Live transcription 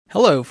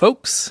Hello,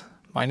 folks.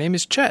 My name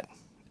is Chet,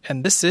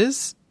 and this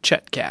is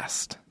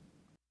Chetcast.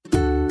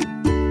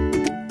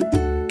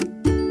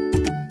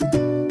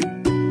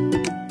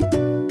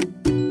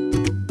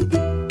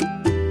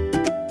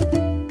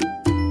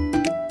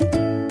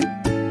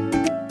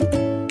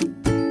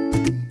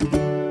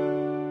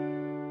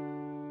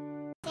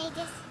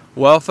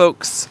 Well,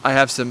 folks, I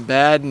have some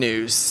bad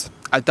news.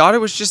 I thought it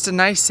was just a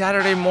nice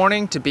Saturday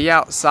morning to be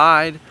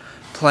outside,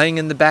 playing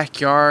in the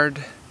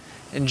backyard,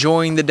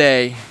 enjoying the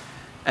day.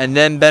 And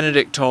then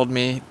Benedict told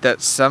me that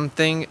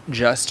something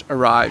just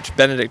arrived.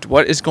 Benedict,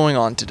 what is going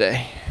on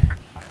today?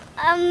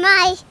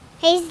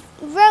 His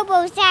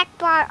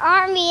Robo-Zackbot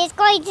army is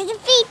going to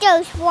defeat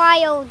those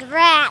wild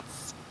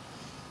rats.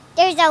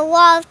 There's a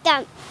lot of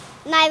them.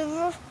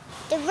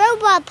 The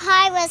robot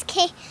pirates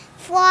can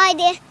fly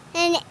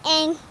and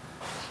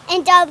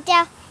dumped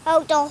out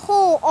the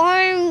whole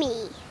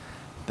army.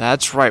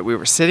 That's right. We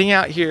were sitting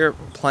out here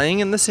playing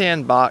in the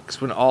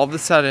sandbox when all of a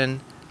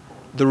sudden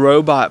the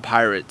robot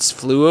pirates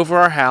flew over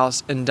our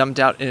house and dumped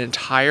out an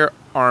entire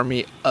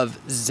army of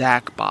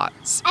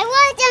Zackbots. I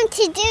wanted them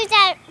to do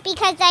that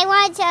because I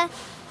wanted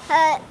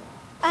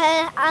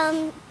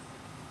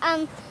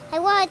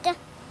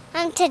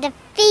them to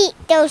defeat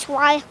those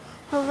wild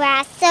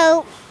rats.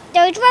 So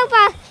those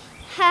robot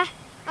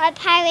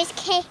pirates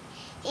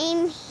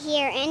came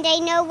here, and they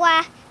know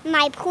what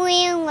my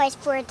plan was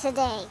for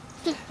today.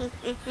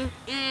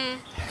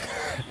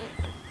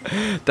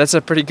 That's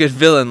a pretty good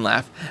villain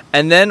laugh.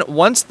 And then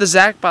once the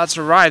Zackbots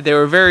arrived, they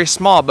were very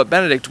small. But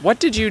Benedict, what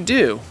did you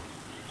do?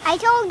 I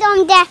told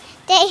them that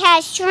they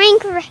had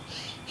shrink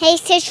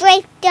race to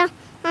shrink them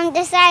on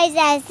the size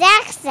of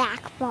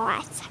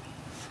Zackbots.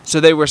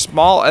 So they were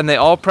small, and they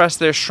all pressed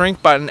their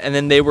shrink button, and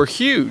then they were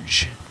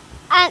huge.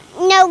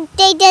 No,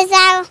 they did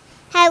that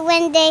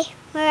when they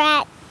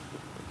were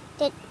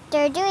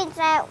they're doing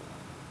that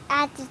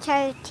at the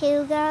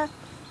Tortuga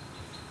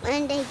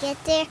when they get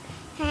there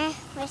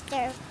with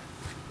their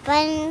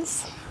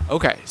buttons.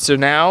 Okay, so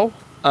now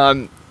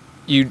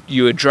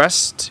you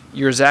addressed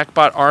your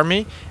Zackbot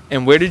army,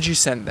 and where did you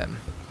send them?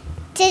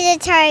 To the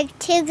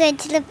Tortuga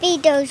to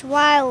defeat those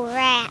wild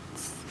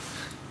rats.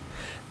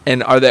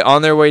 And are they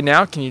on their way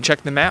now? Can you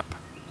check the map?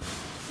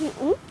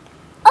 Mm-mm.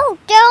 Oh,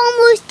 they're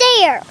almost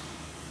there.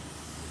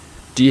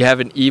 Do you have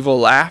an evil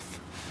laugh?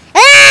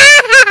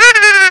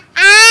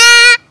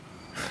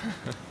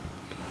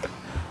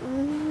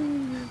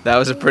 That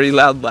was a pretty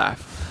loud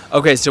laugh.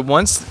 Okay, so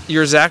once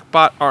your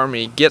Zackbot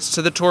army gets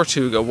to the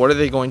Tortuga, what are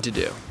they going to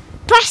do?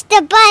 Press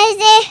the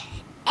button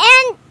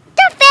and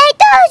defeat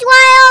those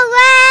wild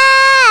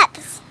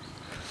rats!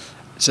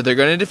 So they're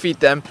going to defeat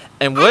them,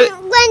 and when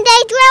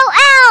they drill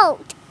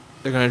out!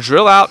 They're going to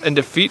drill out and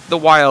defeat the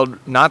wild,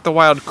 not the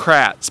wild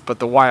krats, but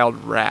the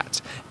wild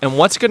rats. And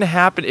what's going to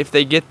happen if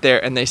they get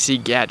there and they see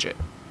Gadget?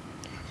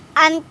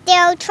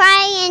 They'll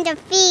try and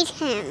defeat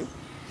him.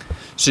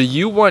 So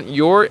you want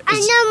your...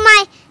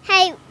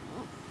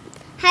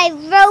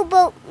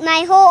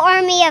 my whole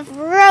army of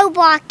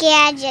robot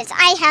gadgets.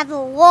 I have a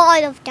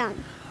lot of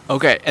them.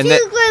 Okay, and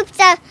two groups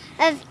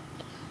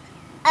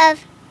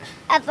of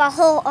a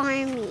whole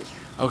army.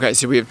 Okay,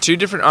 so we have two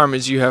different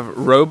armies. You have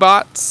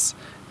robots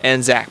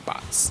and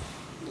Zackbots.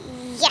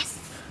 Yes.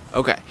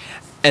 Okay,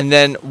 and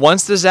then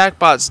once the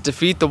Zackbots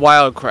defeat the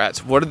wild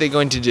krats, what are they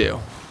going to do?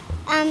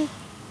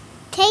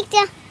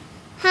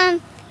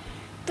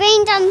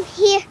 Bring them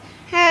here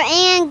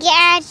and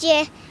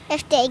Gadget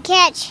if they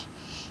catch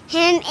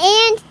him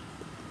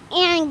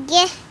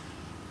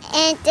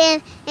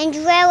and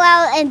drill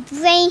out and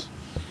bring.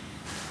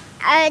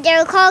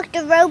 They're called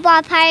the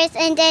robot pirates,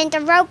 and then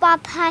the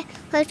robot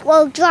pirates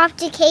will drop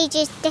the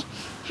cages down,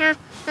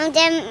 and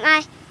then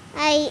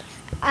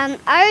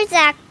our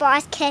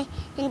Zackbots can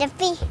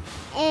defeat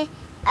and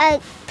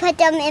put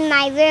them in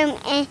my room,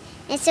 and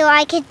so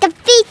I can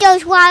defeat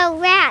those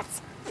wild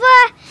rats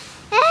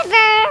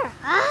forever.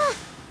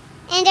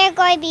 And they're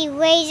going to be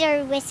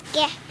laser with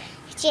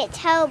Gadget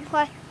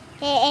teleport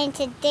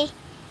into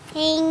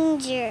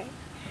danger.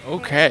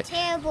 Okay.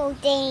 Terrible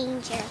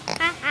danger.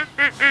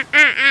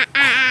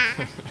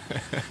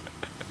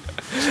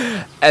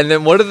 And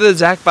then what are the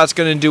Zackbots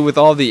going to do with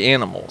all the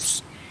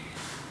animals?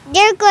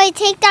 They're going to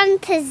take them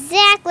to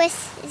Zack with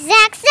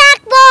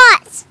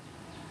Zackbots.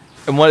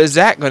 And what is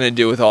Zack going to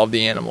do with all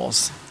the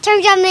animals?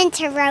 Turn them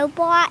into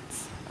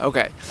robots.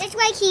 Okay. Just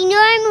like he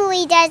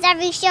normally does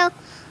every show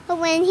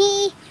when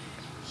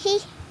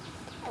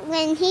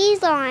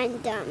he's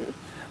on them.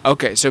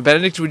 Okay, so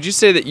Benedict, would you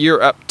say that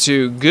you're up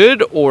to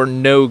good or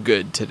no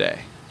good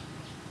today?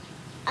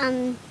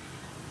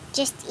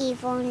 Just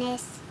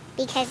evilness,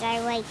 because I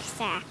like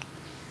Zack.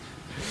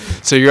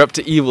 So you're up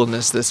to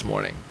evilness this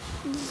morning?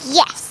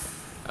 Yes.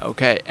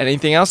 Okay,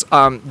 anything else?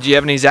 Do you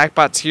have any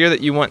Zackbots here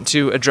that you want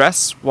to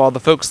address while the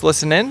folks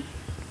listen in?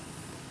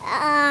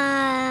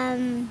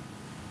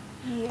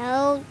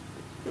 No.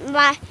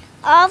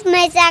 All of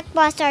my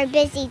Zackbots are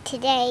busy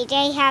today.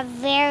 They have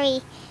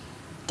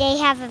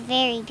a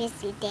very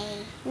busy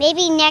day.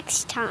 Maybe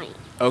next time.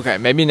 Okay,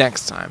 maybe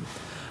next time.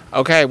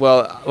 Okay,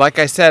 well, like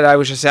I said, I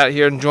was just out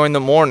here enjoying the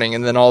morning,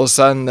 and then all of a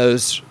sudden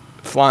those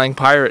flying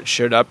pirates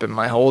showed up, and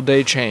my whole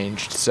day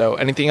changed. So,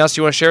 anything else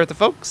you want to share with the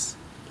folks?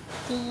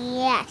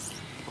 Yes.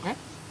 Okay.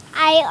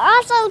 I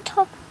also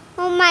told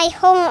my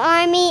whole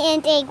army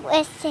and they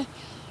listen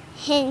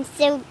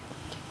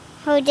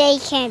so they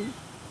can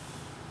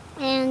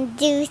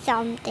do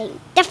something.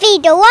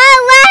 Defeat the Walrus!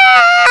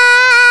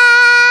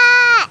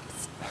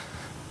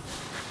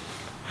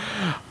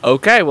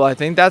 Okay, well, I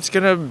think that's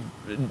going to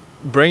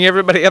bring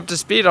everybody up to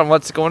speed on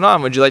what's going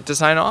on. Would you like to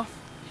sign off?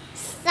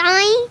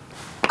 Sign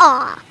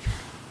off.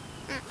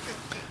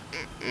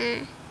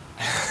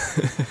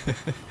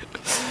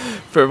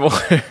 For more...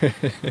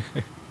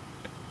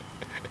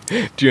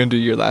 Do you undo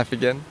your laugh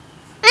again?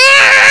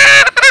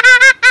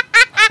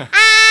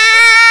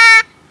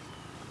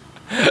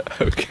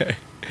 Okay.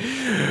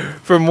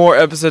 For more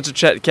episodes of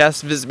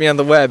Chetcast, visit me on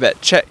the web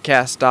at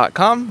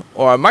chetcast.com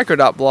or on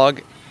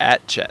micro.blog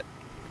at Chet.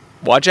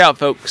 Watch out,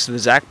 folks. The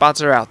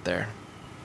Zachbots are out there.